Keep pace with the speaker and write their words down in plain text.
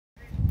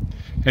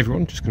Hey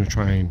everyone, just going to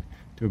try and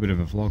do a bit of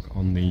a vlog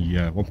on the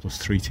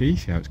OnePlus 3T,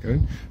 see how it's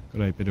going.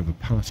 Got a bit of a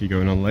party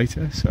going on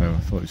later, so I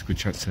thought it was a good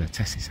chance to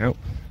test this out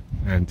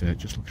and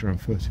just look around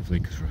furtively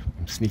because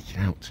I'm sneaking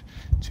out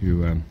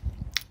to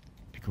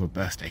pick up a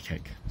birthday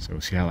cake, so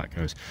we'll see how that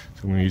goes.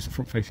 So I'm going to use the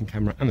front facing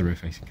camera and the rear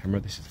facing camera.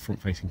 This is the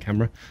front facing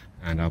camera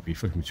and I'll be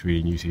flipping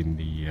between using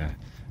the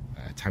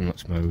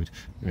time-lapse mode.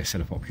 I'm going to set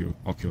up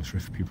Oculus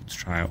Rift for people to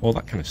try out, all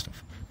that kind of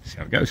stuff. See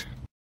how it goes.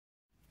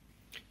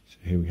 So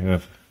here we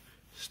have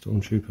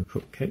Stormtrooper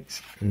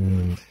cupcakes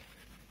and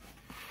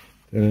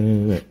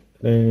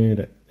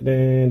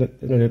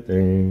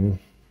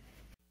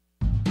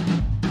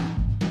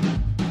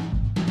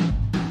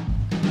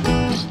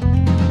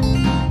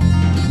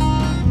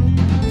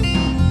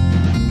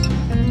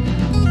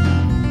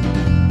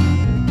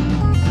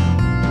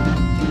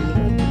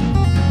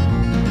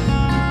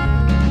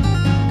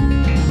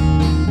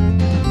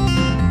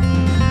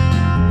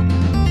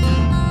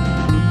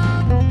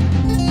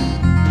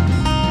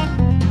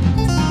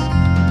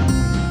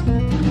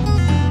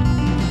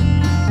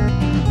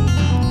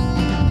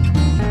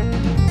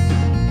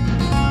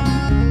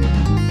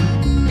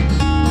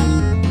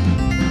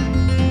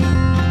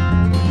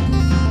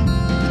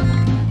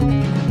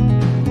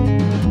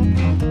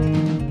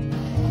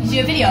Do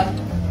a video.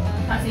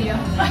 Can't see you.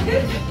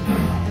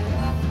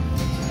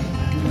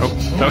 Oh,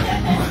 no.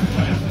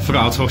 I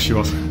forgot how tall she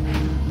was.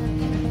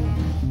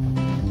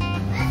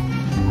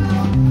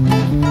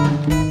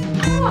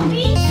 Oh,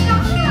 me,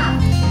 stop.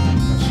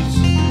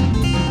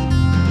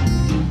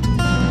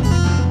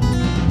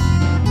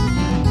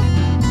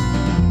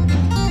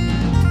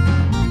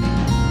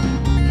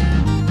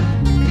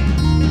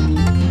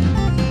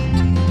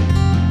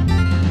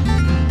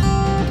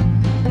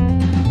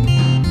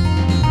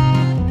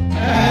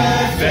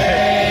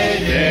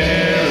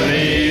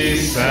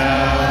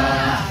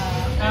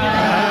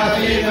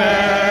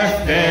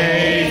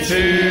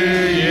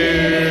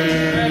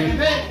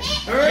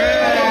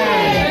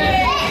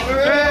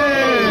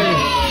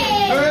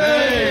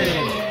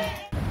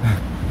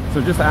 So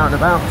just out and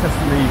about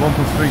testing the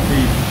OnePlus 3T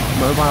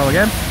mobile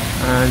again,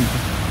 and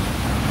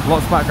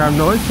lots of background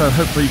noise, so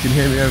hopefully you can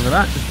hear me over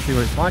that just to see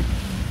what it's like.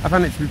 I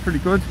found it to be pretty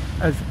good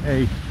as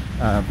a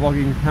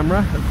vlogging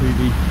camera. Hopefully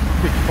the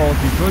picture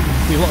quality is good. You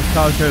can see lots of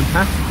cars going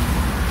past.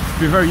 It's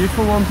been very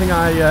useful. One thing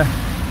I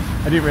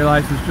didn't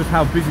realise was just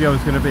how busy I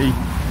was going to be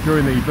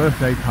during the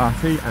birthday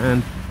party,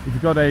 and if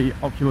you've got a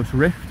Oculus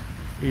Rift,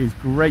 it is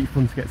great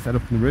fun to get set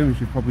up in the room,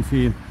 as you've probably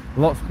seen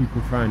lots of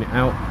people trying it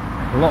out.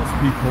 Lots of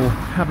people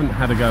haven't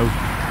had a go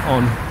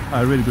on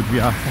a really good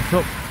VR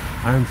setup,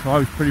 and so I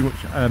was pretty much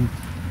an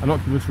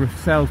Oculus Rift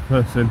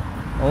salesperson.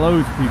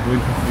 Loads of people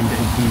interested in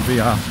getting some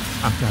VR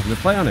after having a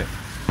play on it.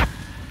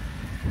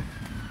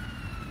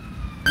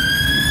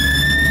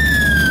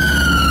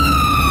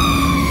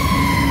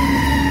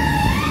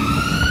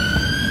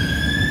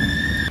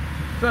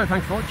 So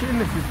thanks for watching.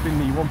 This has been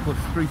the OnePlus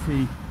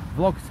 3T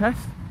vlog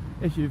test.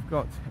 If you've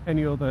got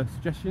any other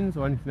suggestions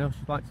or anything else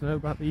you'd like to know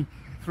about the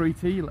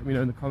 3T, let me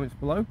know in the comments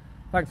below.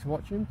 Thanks for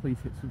watching. Please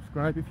hit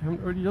subscribe if you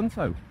haven't already done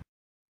so.